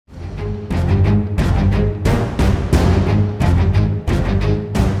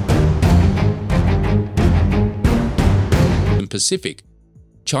Pacific.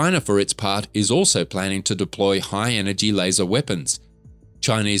 China, for its part, is also planning to deploy high-energy laser weapons.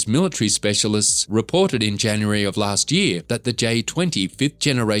 Chinese military specialists reported in January of last year that the J-20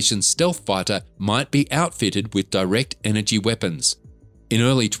 fifth-generation stealth fighter might be outfitted with direct energy weapons. In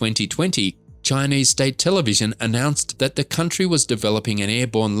early 2020, Chinese state television announced that the country was developing an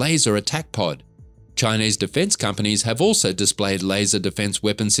airborne laser attack pod. Chinese defense companies have also displayed laser defense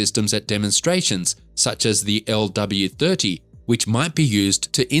weapon systems at demonstrations, such as the LW-30, which might be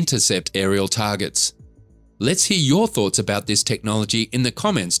used to intercept aerial targets. Let's hear your thoughts about this technology in the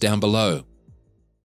comments down below.